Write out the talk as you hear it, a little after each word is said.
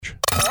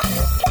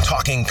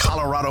talking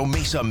Colorado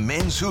Mesa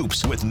men's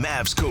hoops with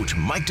Mavs coach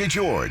Mike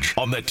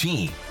DeGeorge on the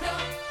team.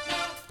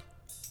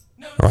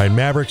 All right,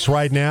 Mavericks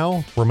right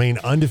now remain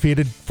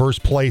undefeated,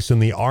 first place in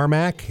the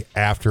RMAC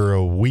after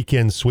a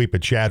weekend sweep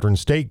at Chadron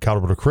State,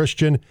 Colorado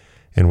Christian.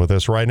 And with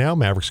us right now,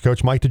 Mavericks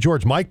coach Mike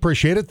DeGeorge. Mike,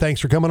 appreciate it.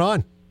 Thanks for coming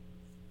on.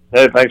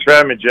 Hey, thanks for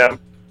having me, Jim.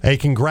 Hey,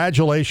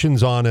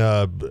 congratulations on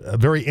a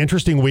very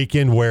interesting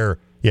weekend where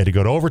you had to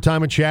go to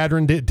overtime at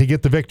Chadron to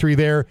get the victory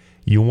there.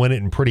 You won it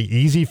in pretty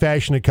easy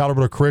fashion at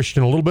Colorado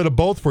Christian. A little bit of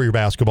both for your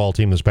basketball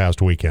team this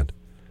past weekend.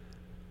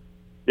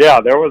 Yeah,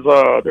 there was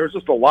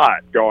just a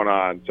lot going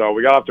on. So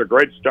we got off to a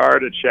great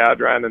start at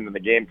Chadron, and then the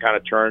game kind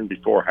of turned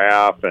before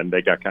half, and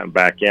they got kind of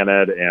back in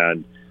it.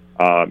 And,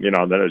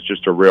 then it was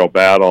just a real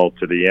battle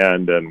to the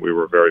end, and we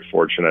were very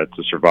fortunate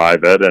to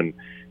survive it.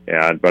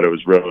 But it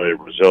was really a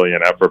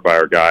resilient effort by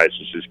our guys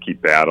to just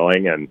keep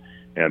battling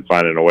and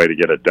finding a way to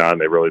get it done.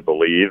 They really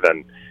believe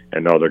and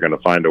know they're going to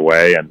find a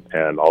way.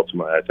 And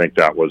ultimately, I think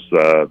that was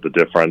the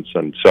difference.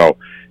 And so,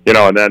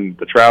 and then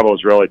the travel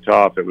was really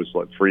tough. It was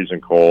like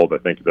freezing cold. I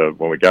think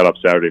when we got up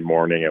Saturday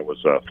morning, it was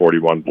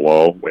 41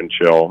 below wind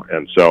chill.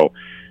 And so,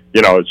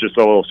 it's just a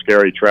little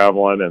scary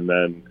traveling. And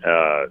then,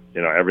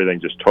 everything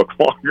just took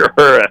longer.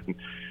 And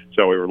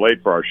so we were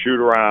late for our shoot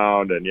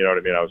around. And,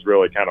 I was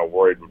really kind of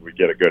worried would we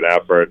get a good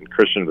effort. And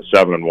Christian was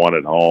 7-1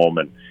 at home.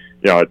 And,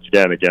 it's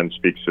again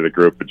speaks to the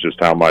group of just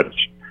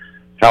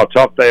how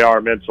tough they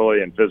are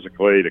mentally and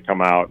physically to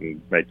come out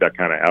and make that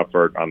kind of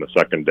effort on the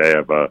second day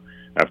of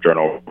after an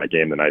overnight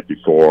game the night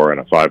before and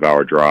a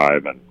 5-hour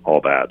drive and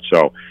all that.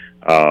 So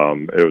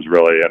it was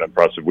really an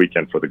impressive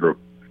weekend for the group.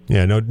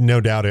 Yeah,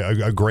 no doubt.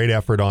 A great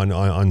effort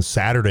on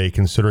Saturday,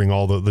 considering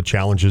all the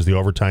challenges, the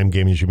overtime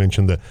game, as you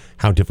mentioned,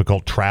 how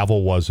difficult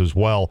travel was as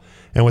well.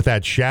 And with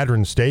that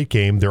Chadron State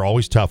game, they're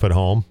always tough at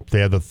home. They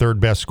had the third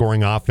best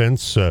scoring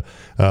offense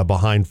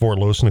behind Fort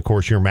Lewis and, of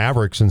course, your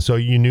Mavericks. And so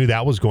you knew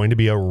that was going to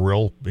be a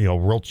real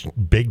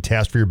big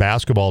test for your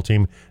basketball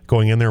team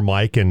going in there,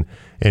 Mike, and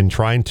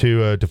trying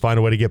to find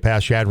a way to get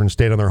past Chadron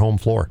State on their home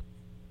floor.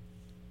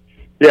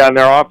 Yeah, and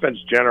their offense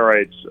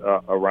generates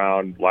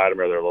around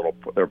Latimer,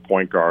 their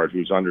point guard,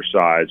 who's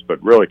undersized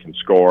but really can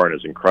score and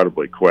is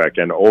incredibly quick.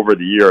 And over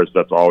the years,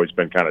 that's always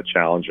been kind of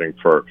challenging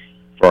for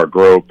our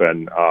group,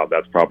 and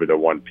that's probably the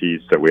one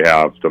piece that we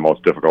have the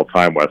most difficult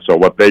time with. So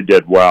what they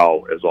did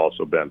well has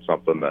also been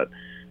something that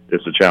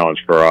is a challenge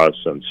for us.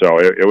 And so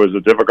it was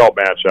a difficult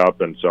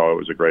matchup, and so it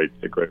was a great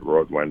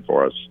road win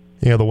for us.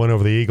 Yeah, the win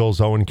over the Eagles,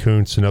 Owen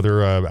Kuntz,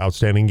 another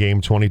outstanding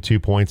game,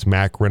 22 points.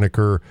 Mac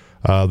Riniker,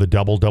 the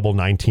double-double,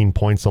 19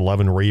 points,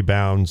 11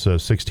 rebounds,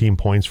 16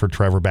 points for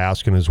Trevor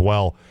Baskin as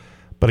well.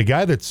 But a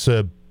guy that's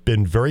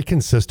been very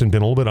consistent,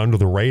 been a little bit under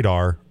the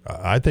radar,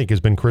 I think, has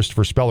been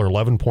Christopher Speller,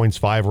 11 points,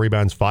 5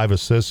 rebounds, 5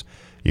 assists.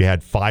 You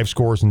had 5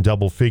 scores in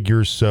double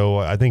figures. So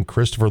I think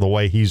Christopher, the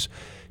way he's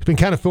been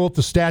kind of filling up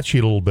the stat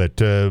sheet a little bit,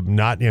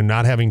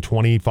 not having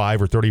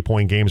 25 or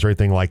 30-point games or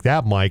anything like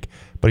that, Mike,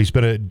 but he's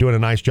been doing a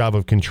nice job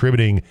of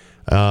contributing,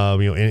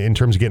 in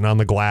terms of getting on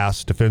the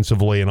glass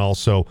defensively and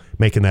also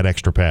making that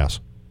extra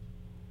pass.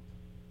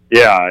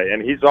 Yeah,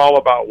 and he's all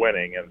about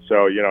winning, and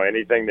so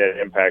anything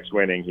that impacts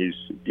winning,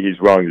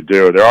 he's willing to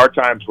do. There are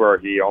times where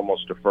he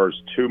almost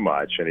defers too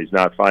much, and he's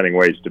not finding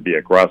ways to be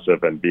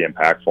aggressive and be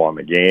impactful on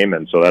the game,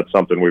 and so that's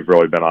something we've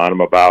really been on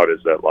him about. Is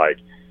that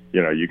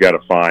you got to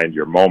find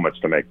your moments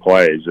to make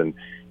plays, and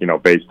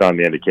based on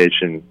the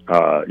indication,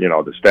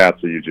 the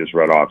stats that you just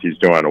read off, he's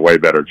doing a way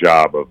better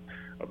job of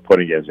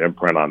putting his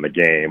imprint on the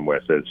game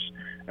with his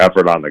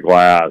effort on the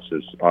glass.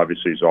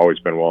 Obviously he's always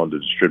been willing to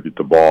distribute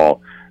the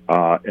ball,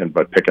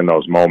 but picking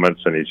those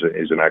moments, and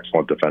he's an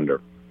excellent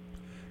defender.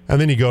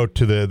 And then you go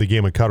to the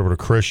game at Colorado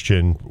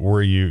Christian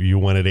where you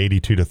won at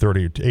 82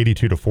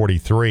 to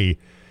 43.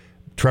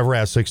 Trevor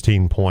has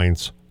 16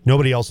 points.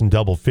 Nobody else in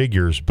double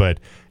figures, but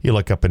you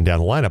look up and down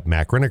the lineup.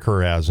 Mac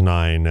Riniker has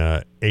 9.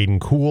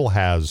 Aiden Kuhl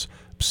has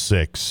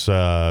 6.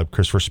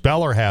 Christopher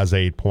Speller has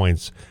 8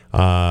 points.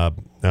 Mick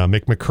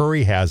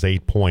McCurry has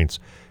 8 points.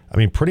 I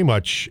mean, pretty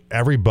much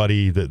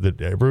everybody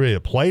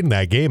that played in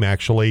that game,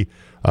 actually.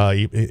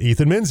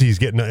 Ethan Menzies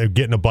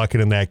getting a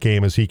bucket in that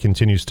game as he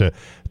continues to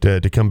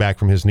come back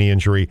from his knee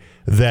injury.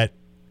 That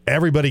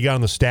everybody got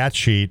on the stat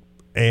sheet.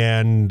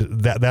 And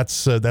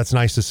that's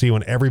nice to see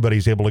when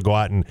everybody's able to go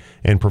out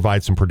and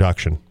provide some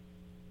production.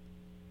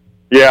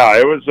 Yeah,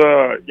 it was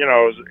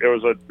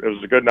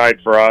a good night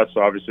for us.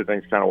 Obviously,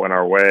 things kind of went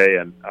our way,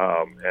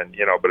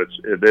 but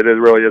it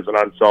really is an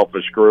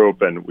unselfish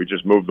group, and we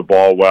just moved the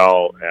ball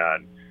well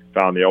and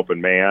found the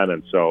open man.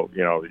 And so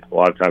a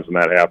lot of times when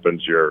that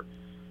happens, your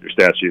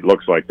stat sheet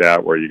looks like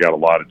that, where you got a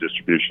lot of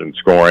distribution and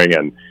scoring,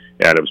 and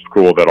it was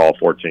cool that all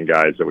 14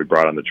 guys that we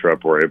brought on the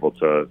trip were able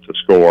to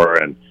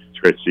score. And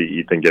great to see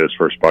Ethan get his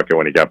first bucket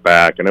when he got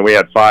back. And then we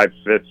had 5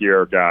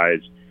 fifth-year guys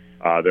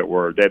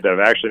that have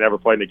actually never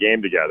played in a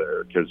game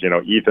together because,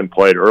 Ethan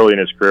played early in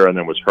his career and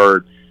then was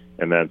hurt,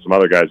 and then some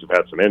other guys have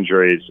had some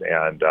injuries,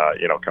 and,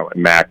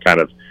 Mac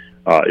kind of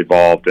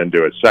evolved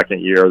into his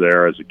second year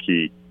there as a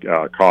key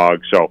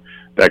cog. So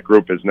that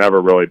group has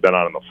never really been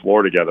on the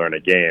floor together in a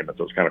game, and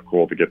so it's kind of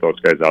cool to get those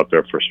guys out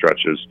there for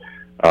stretches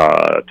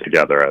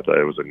together. I thought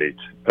it was a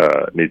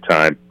neat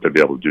time to be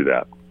able to do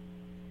that.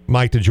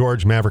 Mike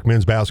DeGeorge, Maverick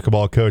men's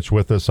basketball coach,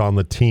 with us on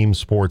the Team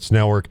Sports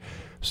Network.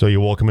 So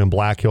you welcome in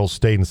Black Hills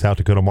State and South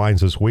Dakota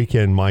Mines this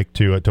weekend, Mike,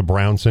 to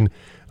Brownson.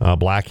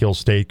 Black Hills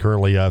State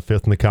currently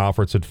fifth in the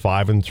conference at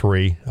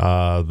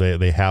 5-3.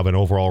 They have an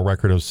overall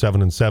record of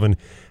 7-7.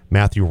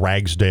 Matthew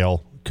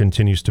Ragsdale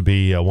continues to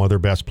be one of their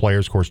best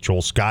players. Of course,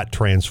 Joel Scott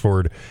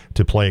transferred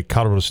to play at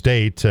Colorado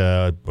State,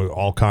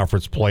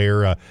 all-conference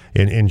player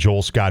in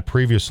Joel Scott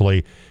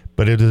previously.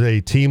 But it is a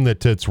team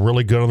that's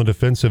really good on the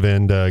defensive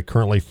end,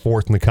 currently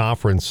fourth in the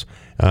conference,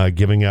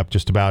 giving up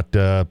just about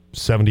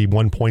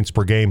 71 points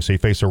per game. So you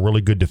face a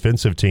really good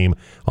defensive team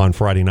on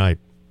Friday night.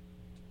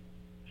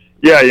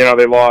 Yeah,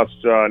 they lost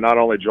not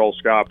only Joel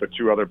Scott, but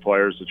two other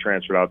players that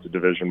transferred out to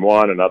Division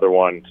I, another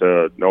one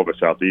to Nova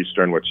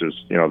Southeastern, which is,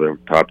 the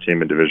top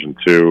team in Division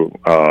II.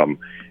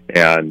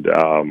 And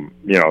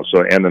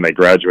then they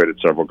graduated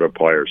several good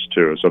players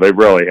too. So they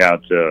really had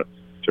to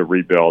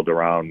rebuild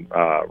around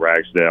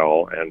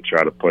Ragsdale and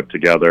try to put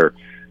together,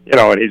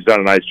 and he's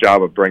done a nice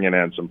job of bringing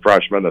in some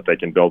freshmen that they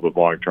can build with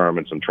long-term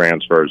and some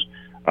transfers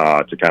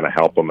to kind of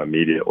help them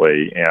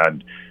immediately.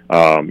 And,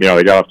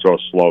 they got off to a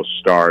slow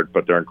start,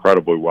 but they're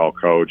incredibly well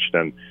coached,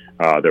 and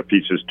their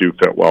pieces do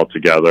fit well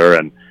together,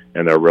 and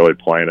they're really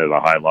playing at a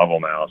high level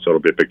now. So it'll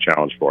be a big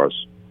challenge for us.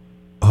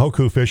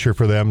 Hoku Fisher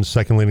for them,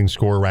 second leading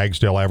scorer.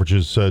 Ragsdale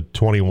averages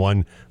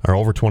 21 or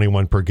over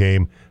 21 per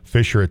game.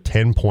 Fisher at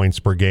 10 points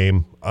per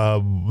game.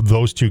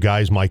 Those two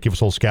guys, Mike, give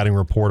us a little scouting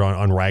report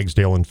on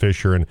Ragsdale and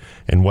Fisher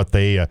and what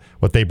they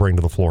bring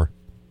to the floor.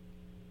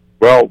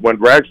 Well, when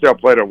Ragsdale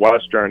played at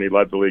Western, he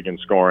led the league in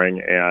scoring,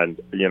 and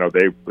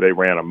they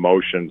ran a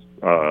motion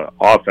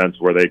offense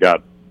where they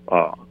got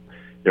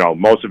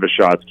most of his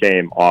shots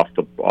came off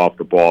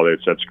the ball. They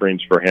set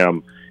screens for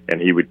him, and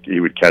he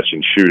would catch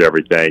and shoot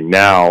everything.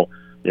 Now,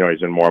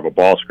 he's in more of a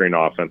ball screen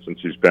offense since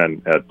he's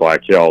been at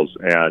Black Hills,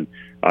 and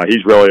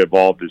he's really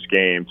evolved his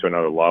game to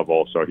another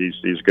level. So he's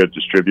a good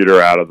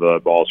distributor out of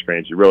the ball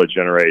screens. He really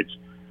generates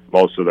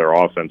most of their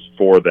offense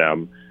for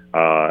them.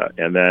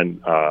 And then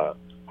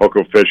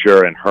Hoku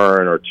Fisher and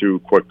Hearn are two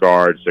quick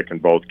guards that can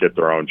both get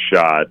their own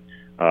shot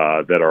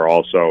that are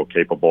also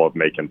capable of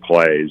making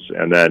plays.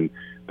 And then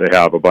they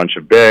have a bunch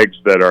of bigs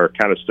that are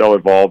kind of still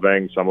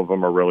evolving. Some of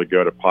them are really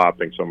good at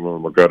popping. Some of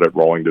them are good at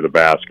rolling to the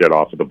basket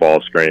off of the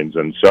ball screens.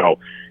 And so,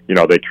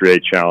 they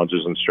create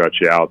challenges and stretch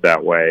you out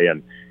that way.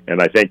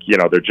 And I think,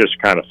 they're just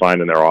kind of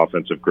finding their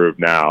offensive groove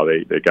now.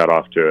 They got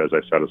off to, as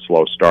I said, a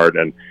slow start,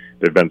 and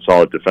they've been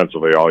solid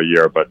defensively all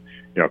year. But,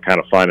 kind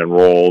of finding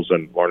roles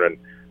and learning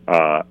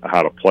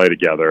how to play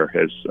together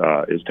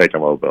is taking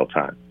a little bit of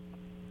time.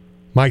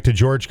 Mike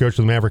DeGeorge, coach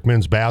of the Maverick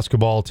men's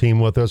basketball team,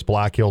 with us.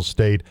 Black Hills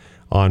State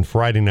on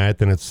Friday night.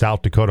 Then it's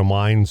South Dakota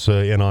Mines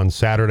in on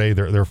Saturday.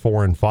 They're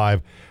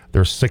 4-5.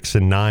 They're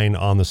 6-9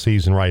 on the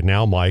season right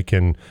now, Mike.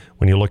 And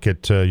when you look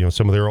at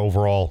some of their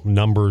overall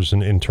numbers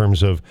in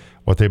terms of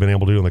what they've been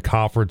able to do in the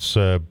conference,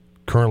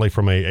 currently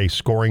from a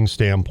scoring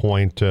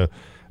standpoint,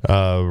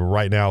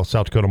 right now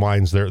South Dakota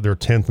Mines they're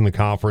 10th in the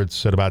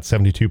conference at about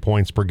 72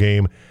 points per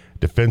game.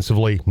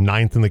 Defensively,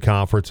 9th in the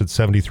conference at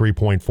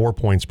 73.4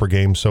 points per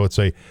game. So it's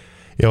a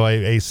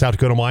South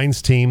Dakota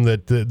Mines team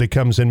that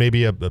comes in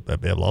maybe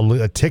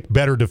a tick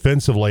better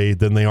defensively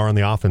than they are on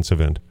the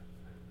offensive end.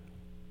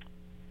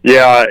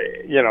 Yeah,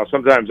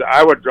 sometimes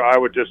I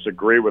would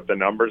disagree with the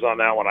numbers on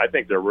that one. I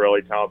think they're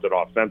really talented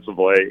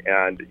offensively,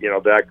 and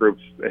that group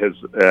has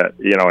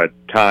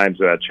at times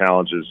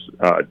challenges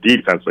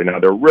defensively. Now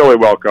they're really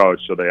well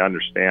coached, so they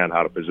understand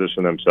how to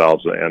position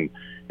themselves and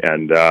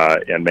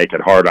make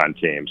it hard on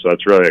teams. So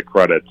it's really a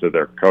credit to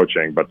their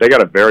coaching. But they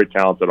got a very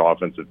talented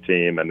offensive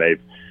team, and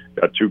they've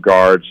got two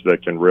guards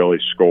that can really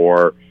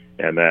score.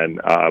 And then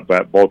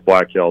but both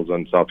Black Hills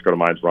and South Dakota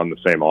Mines run the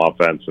same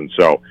offense, and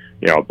so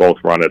both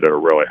run it at a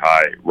really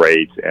high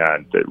rate,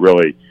 and it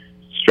really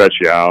stretch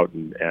you out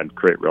and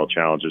create real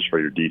challenges for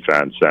your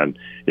defense. And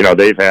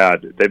they've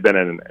had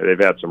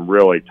some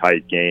really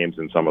tight games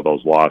in some of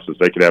those losses.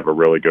 They could have a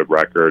really good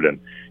record, and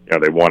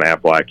they won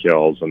at Black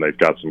Hills, and they've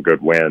got some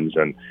good wins,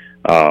 and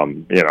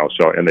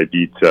and they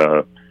beat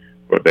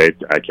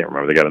I can't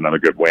remember, they got another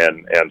good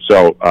win, and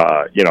so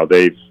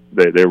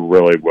they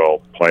really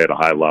will play at a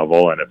high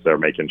level, and if they're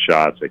making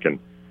shots, they can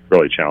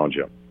really challenge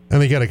you.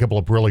 And they got a couple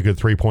of really good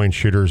three-point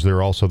shooters.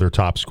 They're also their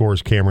top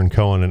scorers, Cameron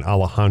Cohen and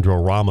Alejandro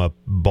Rama.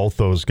 Both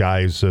those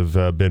guys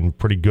have been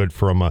pretty good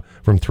from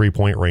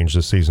three-point range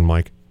this season,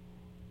 Mike.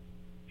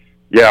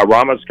 Yeah,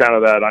 Rama's kind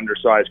of that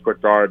undersized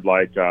quick guard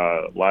like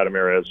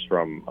Vladimir is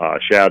from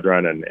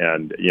Shadron,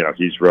 and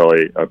he's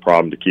really a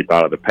problem to keep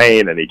out of the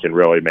paint, and he can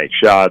really make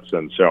shots,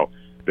 and so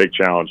big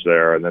challenge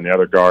there. And then the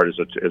other guard is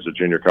a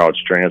junior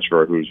college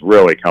transfer who's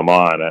really come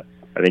on.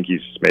 I think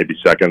he's maybe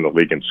second in the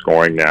league in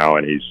scoring now,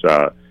 and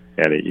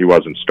he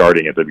wasn't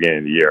starting at the beginning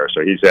of the year.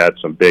 So he's had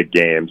some big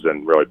games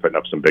and really putting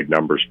up some big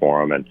numbers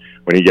for him. And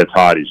when he gets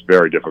hot, he's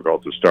very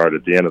difficult to start.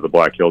 At the end of the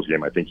Black Hills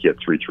game, I think he had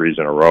 3 threes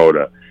in a row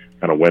to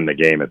kind of win the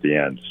game at the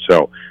end.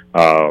 So,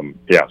 so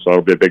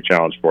it'll be a big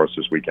challenge for us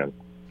this weekend.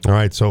 All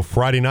right, so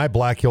Friday night,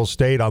 Black Hill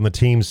State on the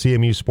Team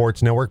CMU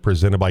Sports Network,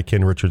 presented by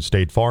Ken Richards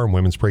State Farm.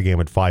 Women's pregame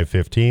at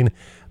 5:15.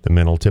 The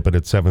men will tip it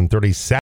at 7:30.